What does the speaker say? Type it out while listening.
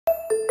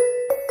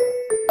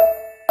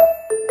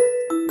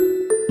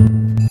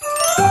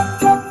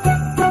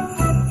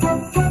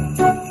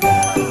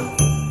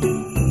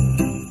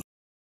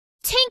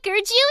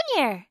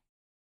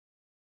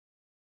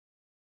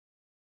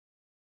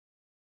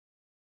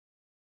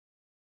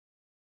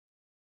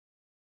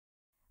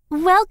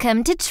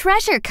Welcome to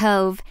Treasure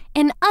Cove,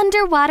 an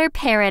underwater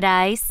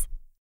paradise.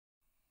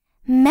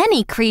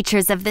 Many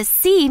creatures of the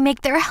sea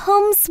make their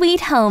home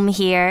sweet home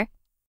here.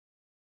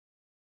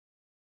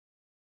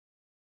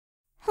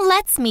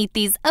 Let's meet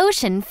these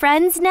ocean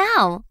friends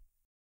now.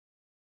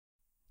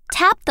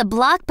 Tap the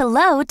block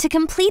below to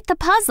complete the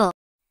puzzle.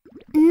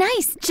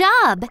 Nice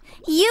job!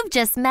 You've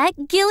just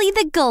met Gillie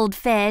the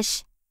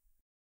goldfish.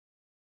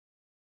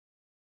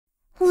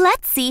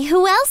 Let's see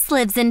who else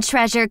lives in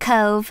Treasure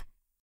Cove.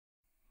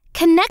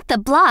 Connect the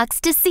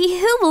blocks to see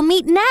who we'll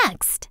meet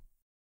next.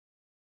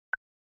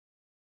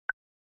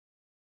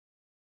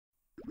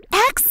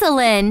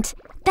 Excellent!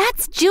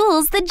 That's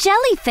Jules the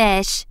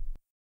jellyfish.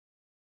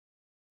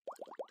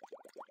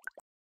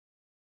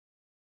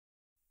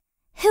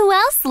 Who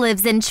else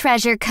lives in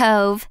Treasure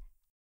Cove?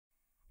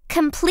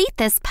 Complete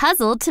this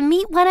puzzle to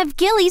meet one of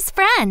Gillie's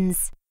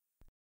friends.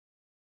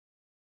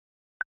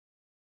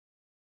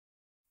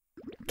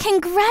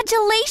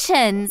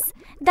 Congratulations!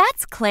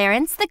 That's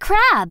Clarence the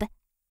crab.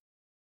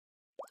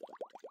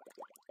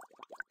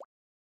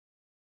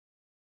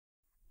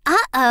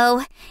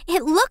 Uh-oh,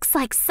 it looks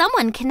like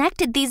someone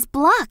connected these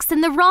blocks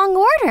in the wrong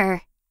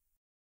order.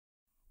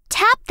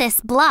 Tap this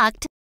block.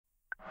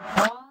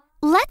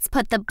 Let's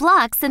put the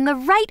blocks in the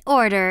right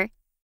order.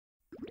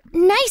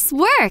 Nice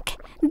work!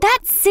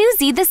 That's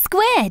Susie the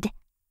squid.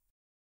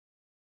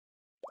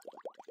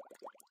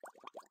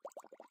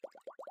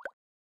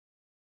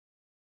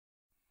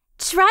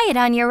 Try it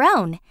on your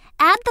own.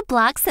 Add the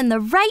blocks in the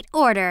right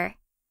order.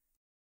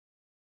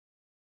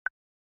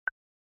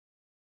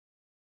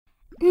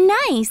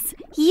 Nice!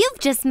 You've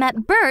just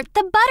met Bert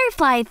the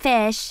butterfly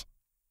fish.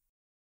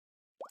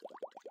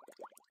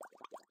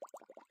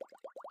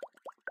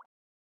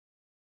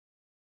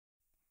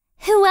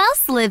 Who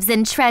else lives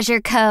in Treasure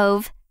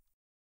Cove?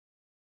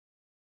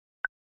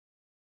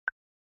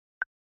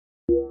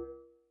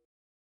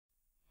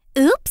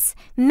 Oops!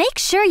 Make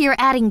sure you're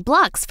adding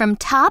blocks from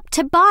top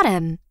to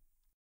bottom.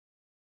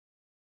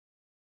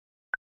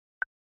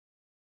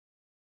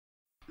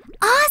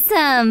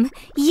 Awesome!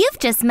 You've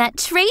just met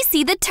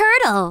Tracy the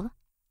turtle.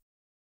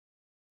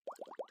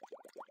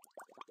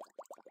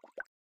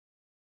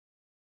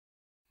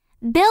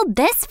 Build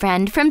this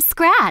friend from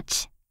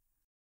scratch.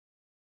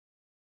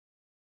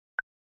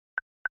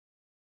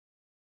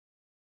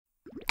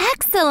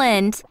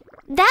 Excellent!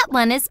 That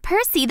one is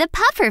Percy the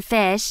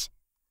pufferfish.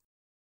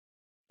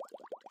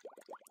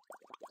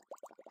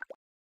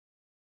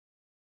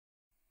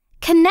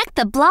 Connect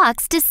the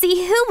blocks to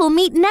see who we'll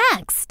meet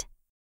next.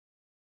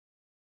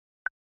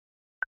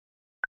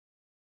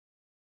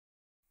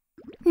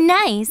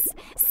 Nice!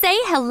 Say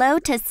hello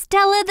to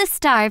Stella the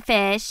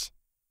starfish.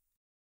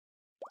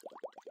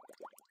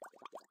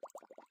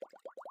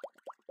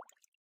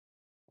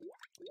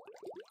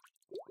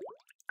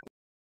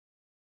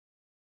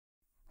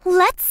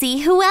 Let's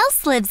see who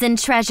else lives in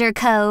Treasure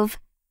Cove.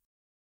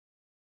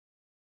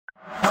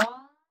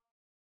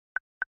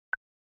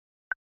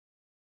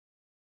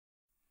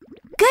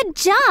 Good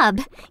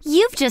job!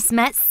 You've just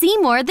met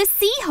Seymour the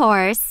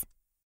seahorse.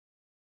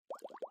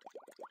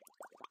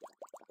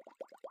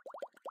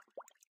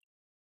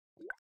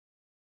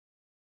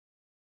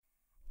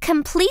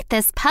 Complete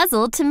this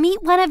puzzle to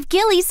meet one of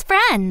Gillie's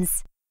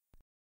friends.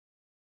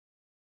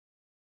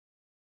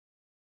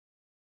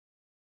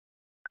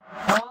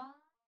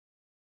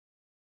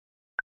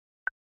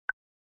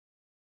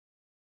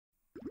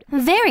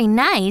 Very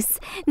nice!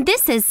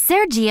 This is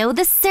Sergio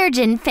the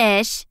surgeon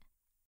fish.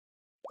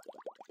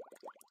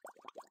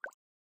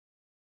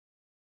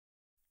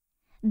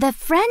 The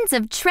friends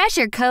of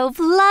Treasure Cove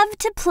love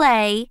to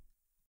play.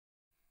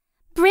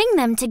 Bring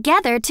them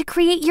together to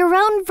create your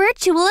own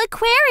virtual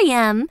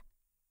aquarium.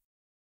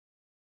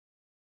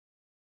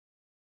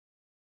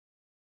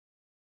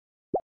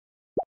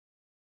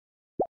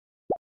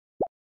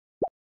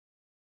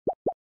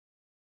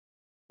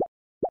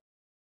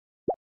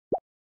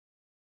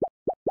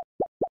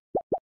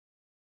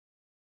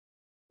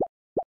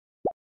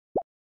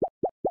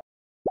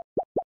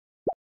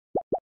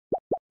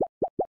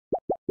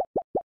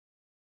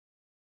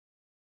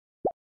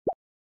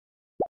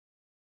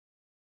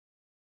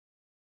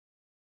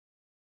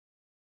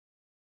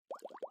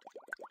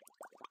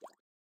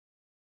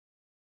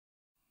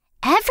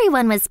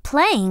 Everyone was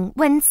playing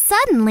when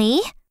suddenly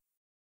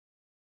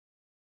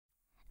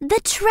the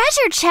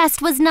treasure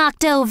chest was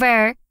knocked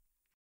over.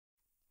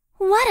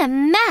 What a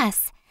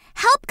mess!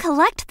 Help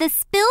collect the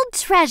spilled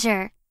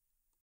treasure.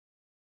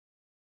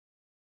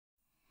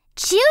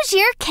 Choose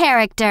your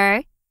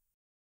character.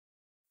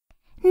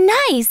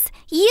 Nice!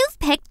 You've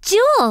picked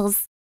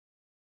Jules.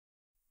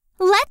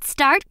 Let's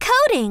start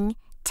coding.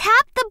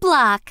 Tap the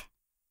block.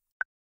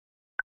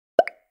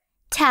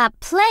 Tap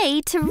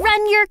play to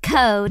run your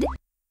code.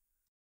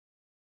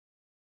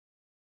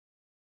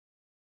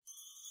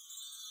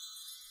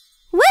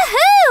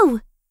 Woohoo!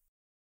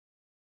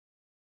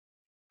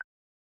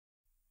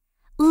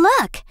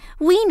 Look,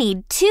 we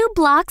need 2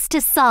 blocks to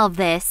solve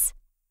this.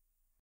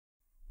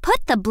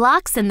 Put the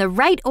blocks in the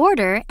right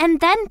order and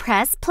then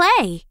press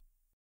play.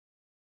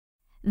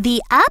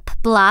 The up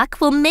block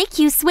will make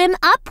you swim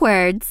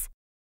upwards.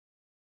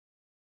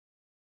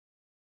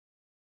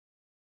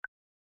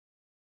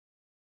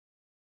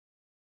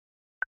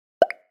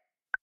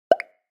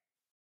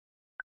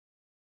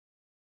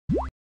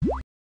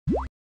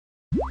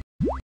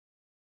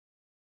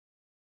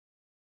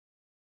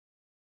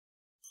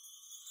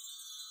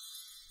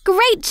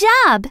 Great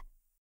job!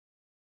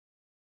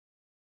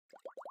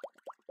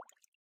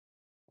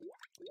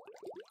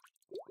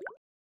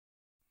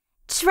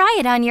 Try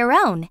it on your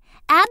own.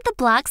 Add the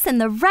blocks in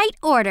the right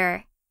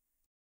order.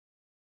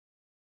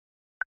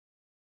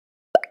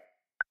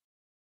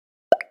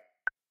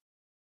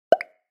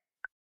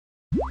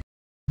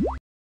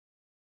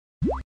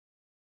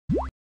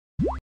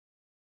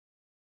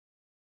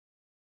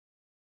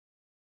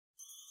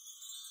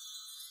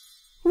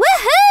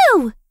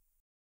 Woohoo!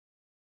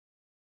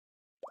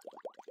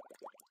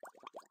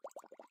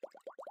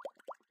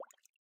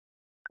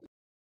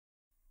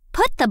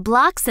 Put the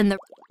blocks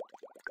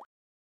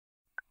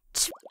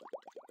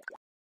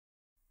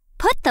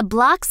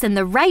in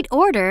the right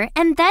order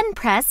and then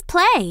press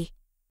play.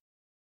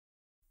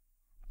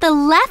 The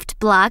left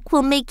block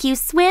will make you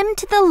swim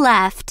to the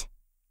left.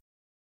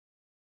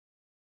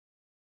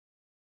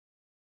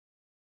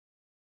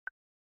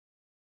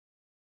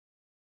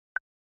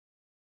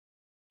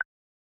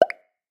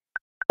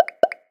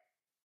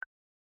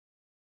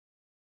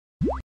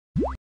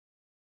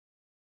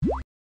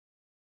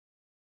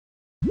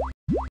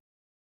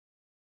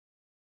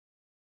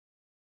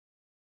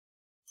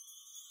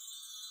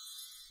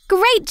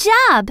 Great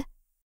job!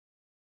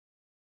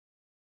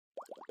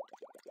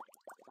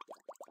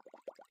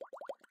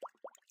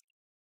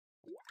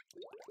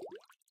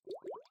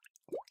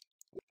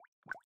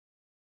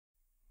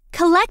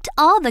 Collect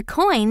all the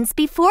coins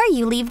before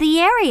you leave the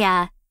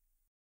area.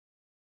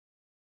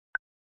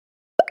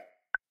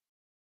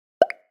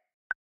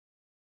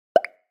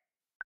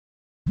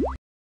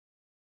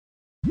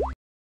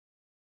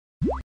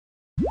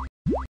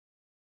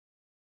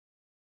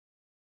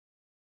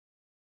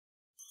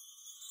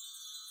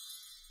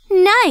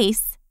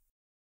 Nice!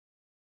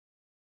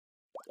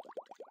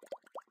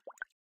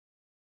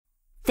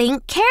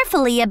 Think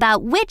carefully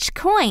about which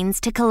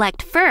coins to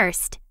collect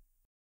first.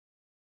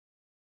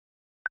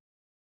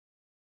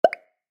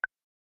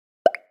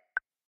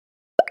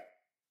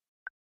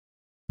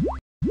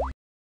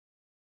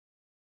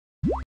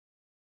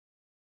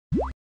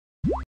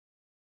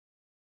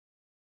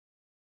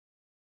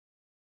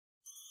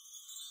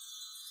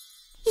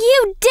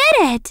 You did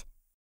it!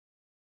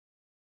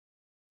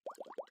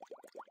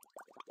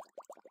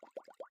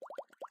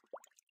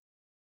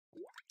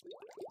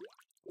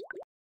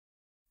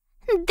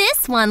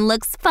 This one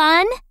looks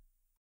fun.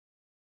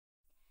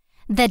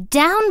 The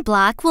down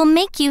block will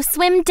make you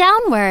swim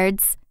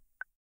downwards.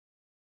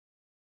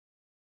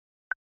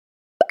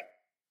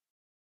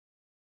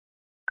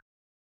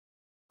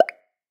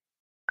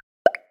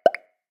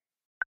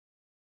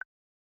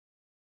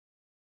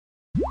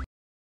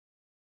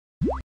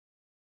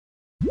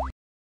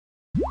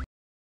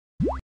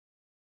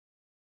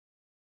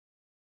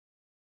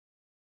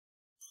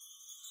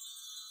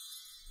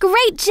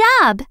 Great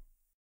job!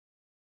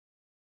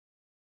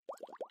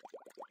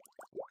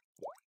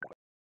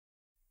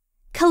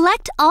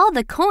 Collect all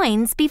the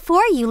coins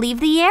before you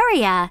leave the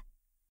area.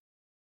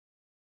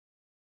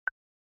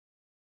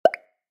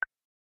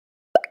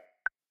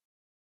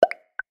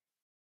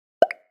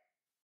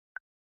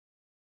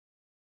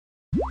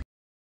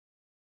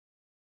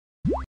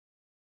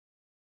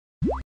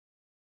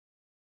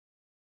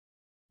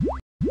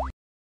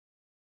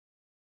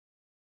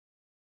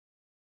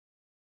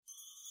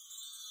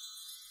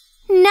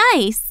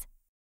 Nice!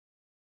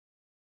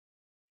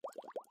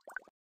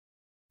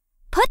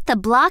 Put the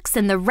blocks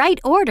in the right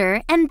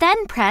order and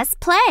then press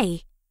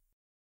play.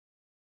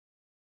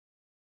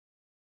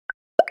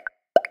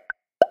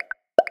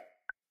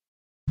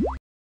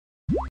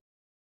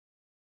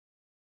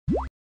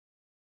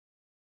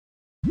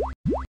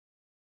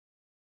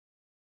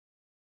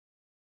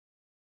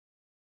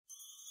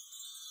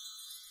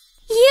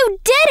 You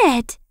did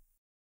it!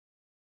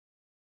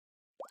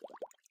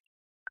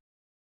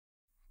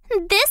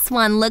 This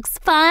one looks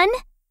fun.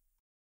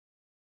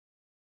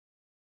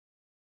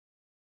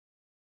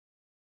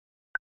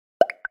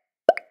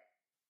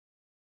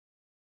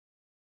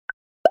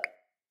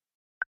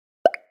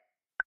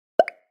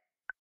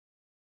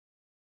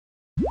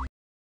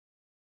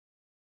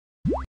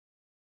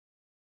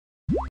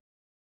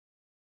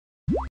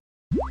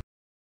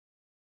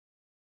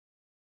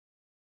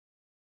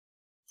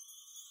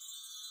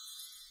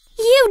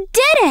 You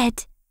did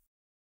it!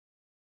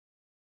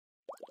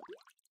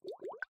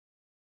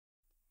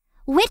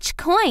 Which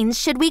coins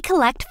should we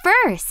collect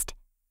first?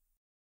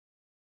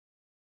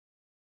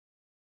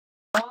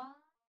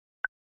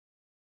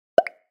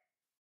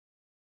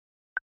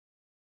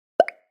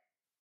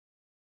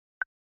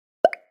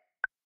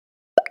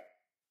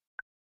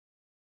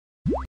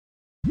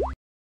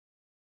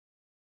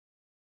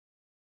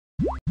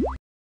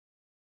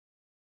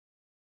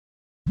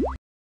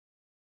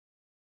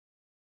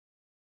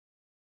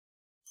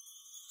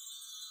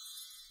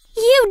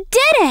 You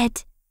did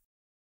it!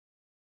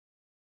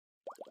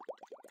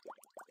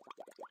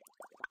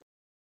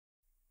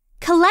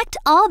 Collect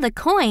all the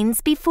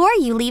coins before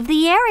you leave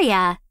the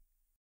area.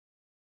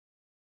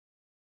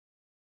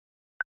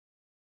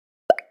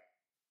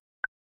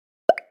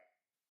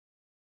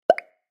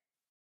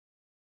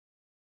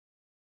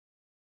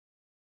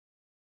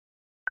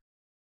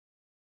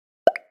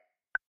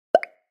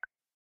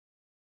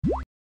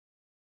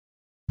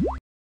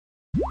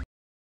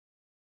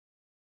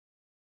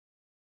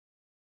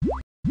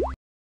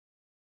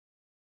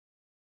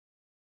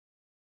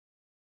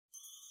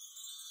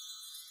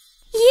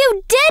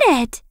 You did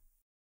it!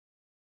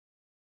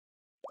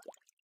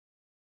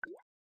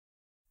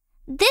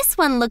 This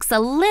one looks a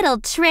little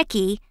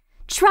tricky.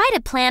 Try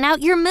to plan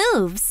out your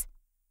moves.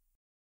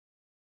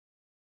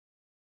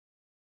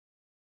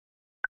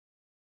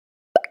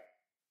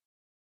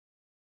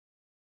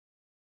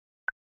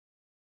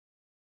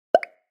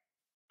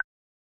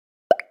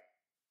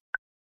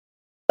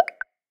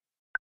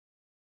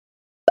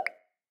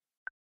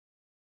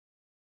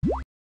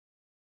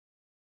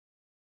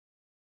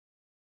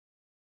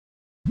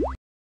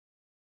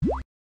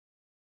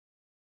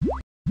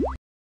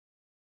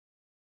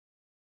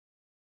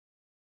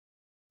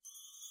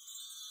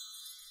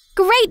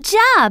 Great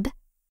job!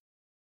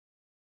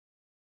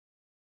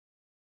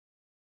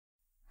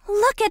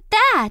 Look at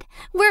that!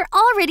 We're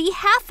already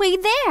halfway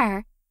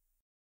there.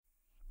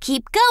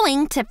 Keep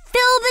going to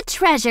fill the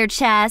treasure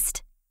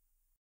chest.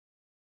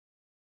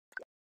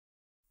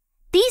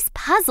 These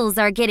puzzles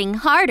are getting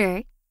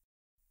harder.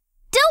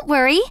 Don't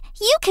worry,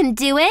 you can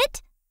do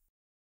it!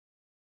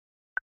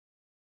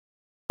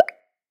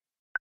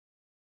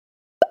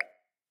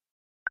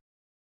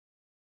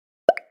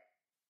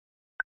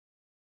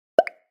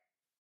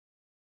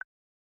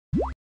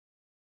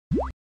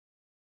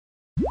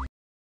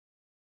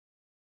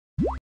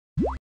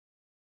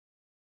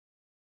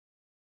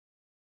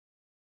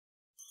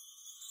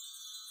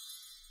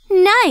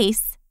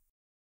 Nice!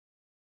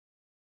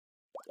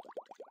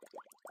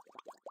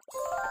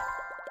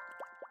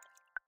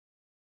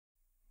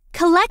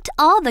 Collect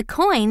all the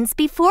coins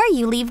before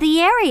you leave the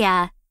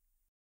area.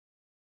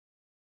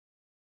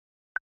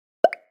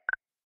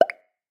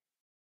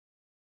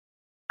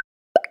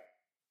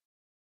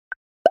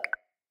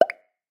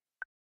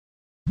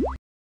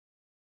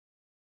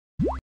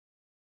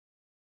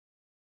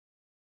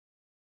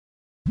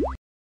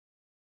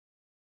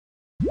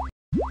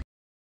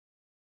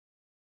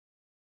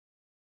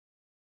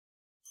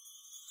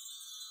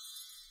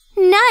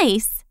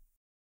 Nice!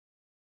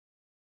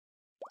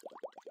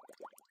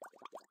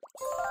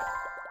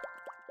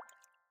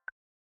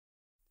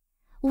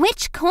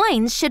 Which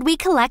coins should we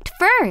collect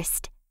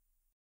first?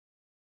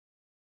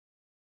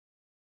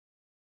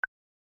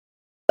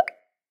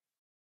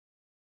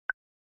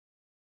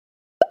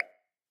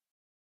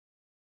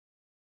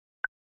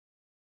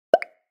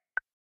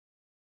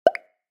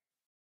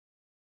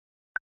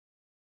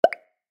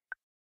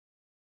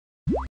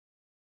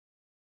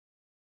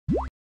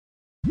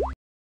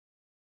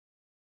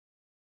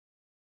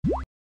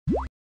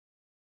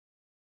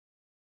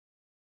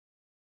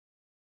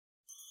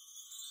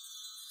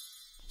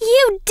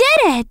 You did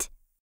it!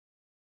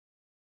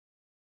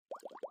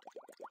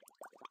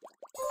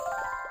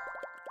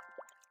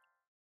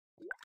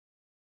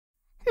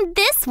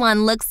 This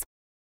one looks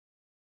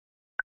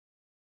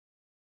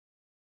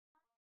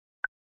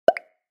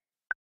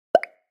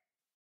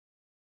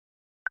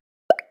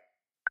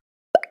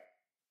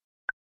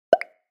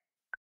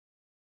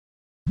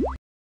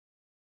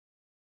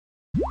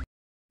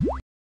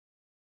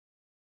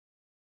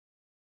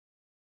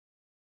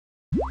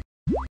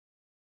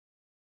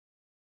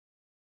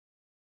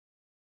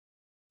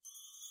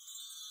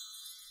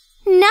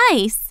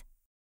nice!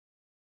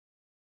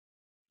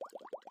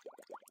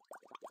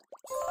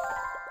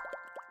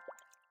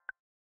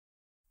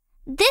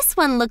 This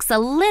one looks a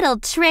little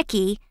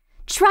tricky.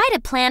 Try to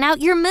plan out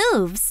your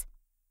moves.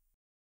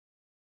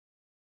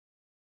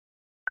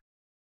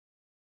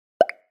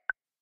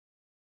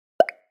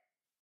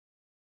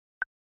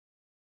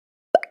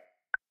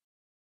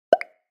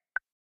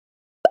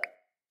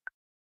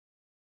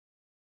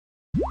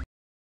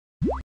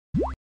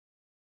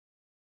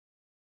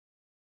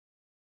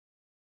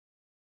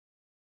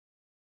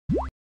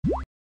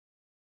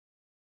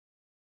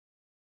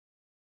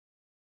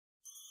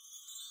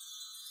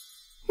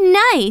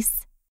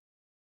 Nice!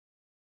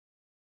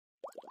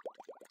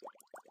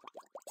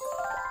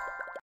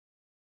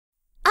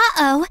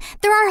 Uh-oh,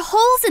 there are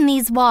holes in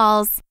these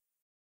walls.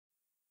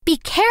 Be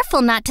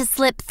careful not to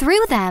slip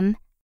through them.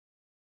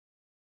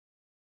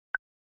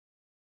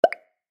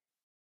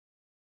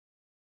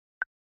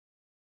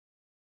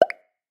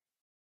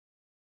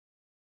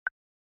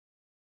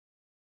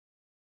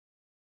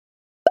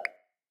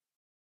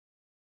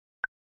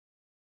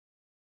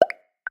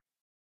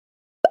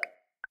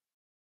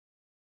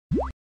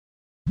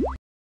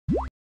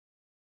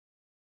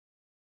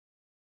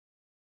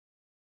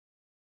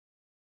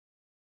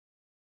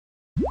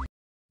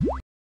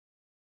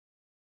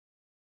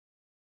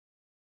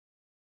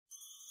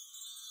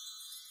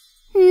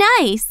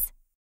 Nice!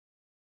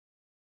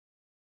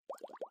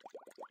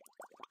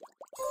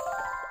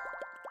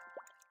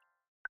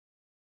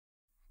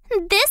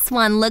 This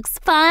one looks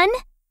fun.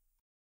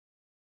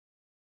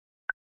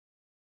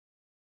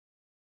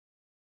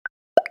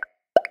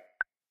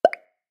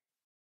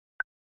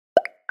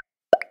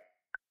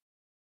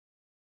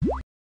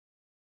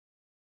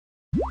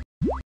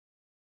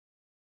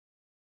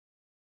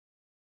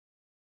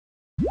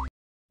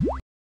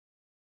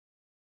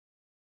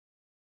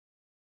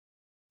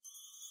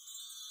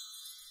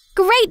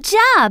 Great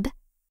job!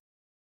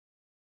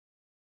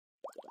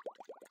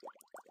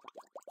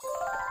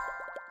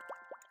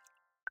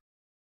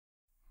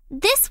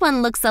 This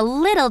one looks a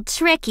little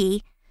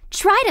tricky.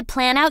 Try to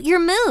plan out your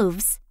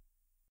moves.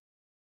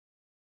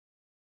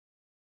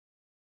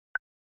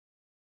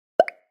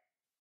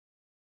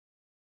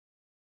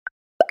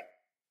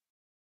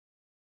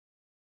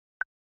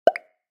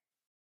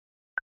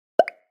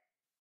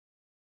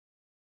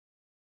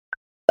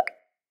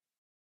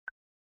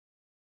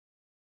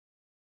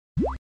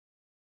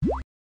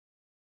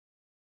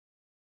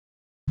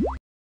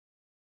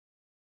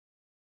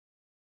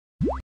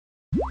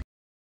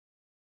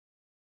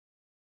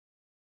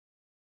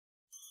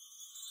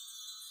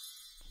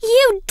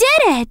 You did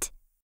it!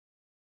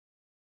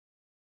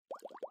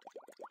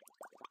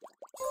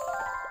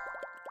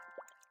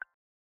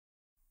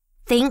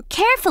 Think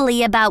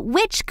carefully about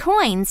which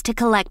coins to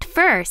collect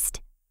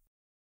first.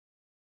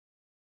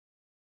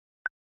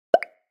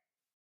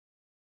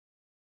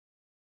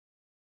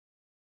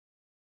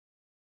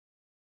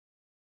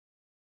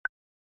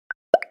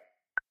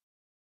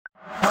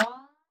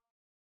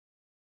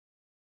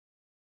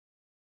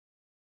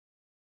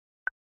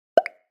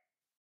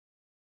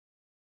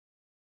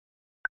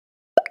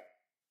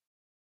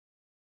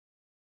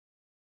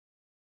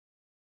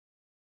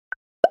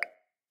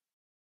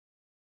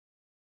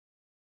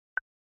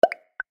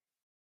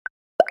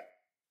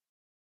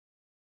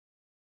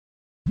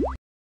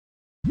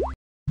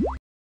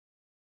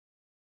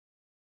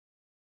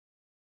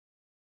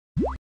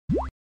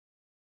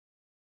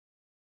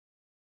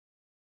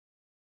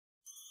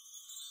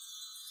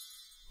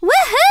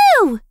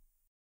 Woohoo!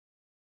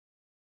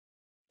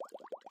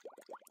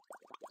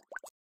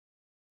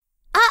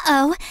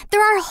 Uh-oh,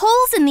 there are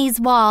holes in these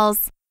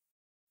walls.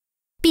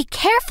 Be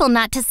careful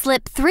not to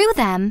slip through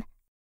them.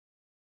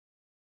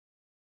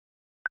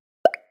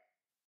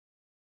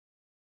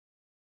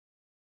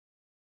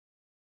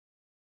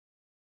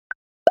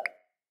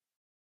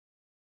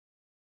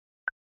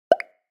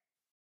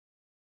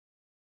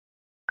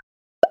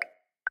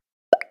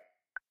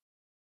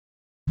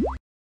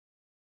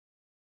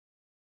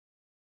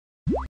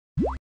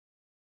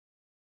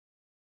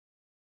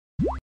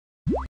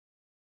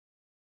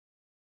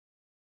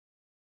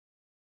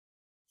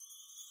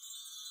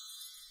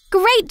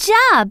 Great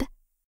job!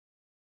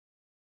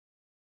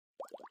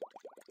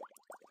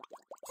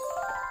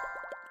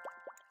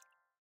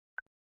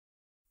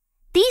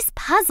 These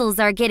puzzles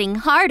are getting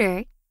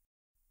harder.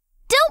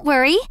 Don't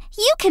worry,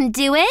 you can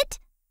do it!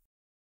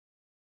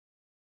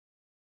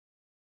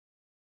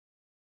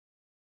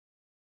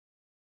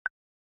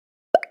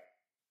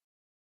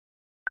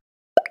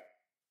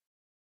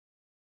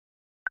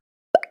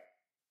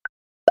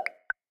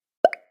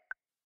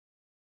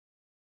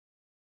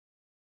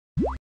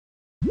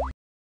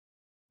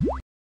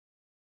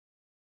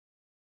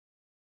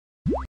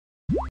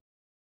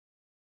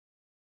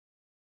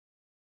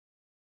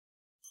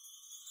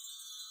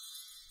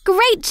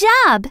 Great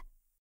job!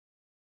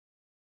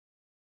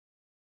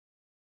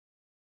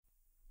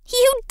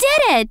 You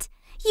did it!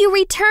 You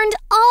returned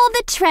all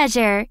the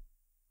treasure.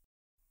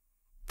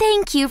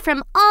 Thank you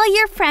from all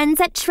your friends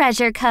at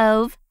Treasure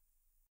Cove.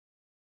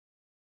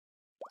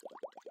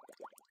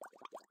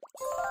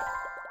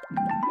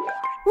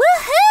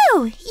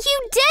 Woohoo!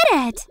 You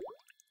did it!